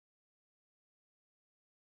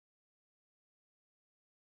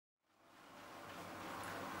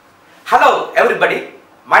Hello everybody,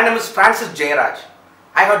 my name is Francis Jeyaraj.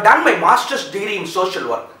 I have done my master's degree in social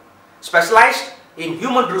work, specialized in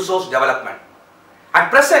human resource development. At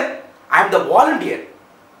present, I am the volunteer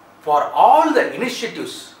for all the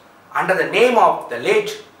initiatives under the name of the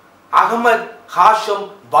late Ahmed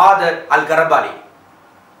Hashim Bader Al-Gharabally,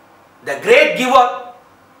 the great giver,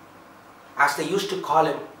 as they used to call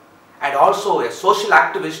him, and also a social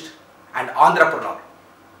activist and entrepreneur,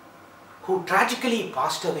 who tragically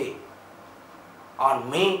passed away on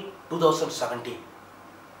May 2017.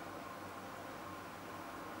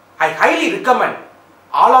 I highly recommend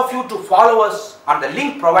all of you to follow us on the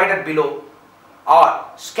link provided below or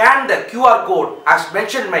scan the QR code as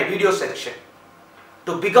mentioned in my video section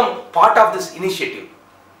to become part of this initiative.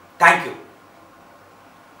 Thank you.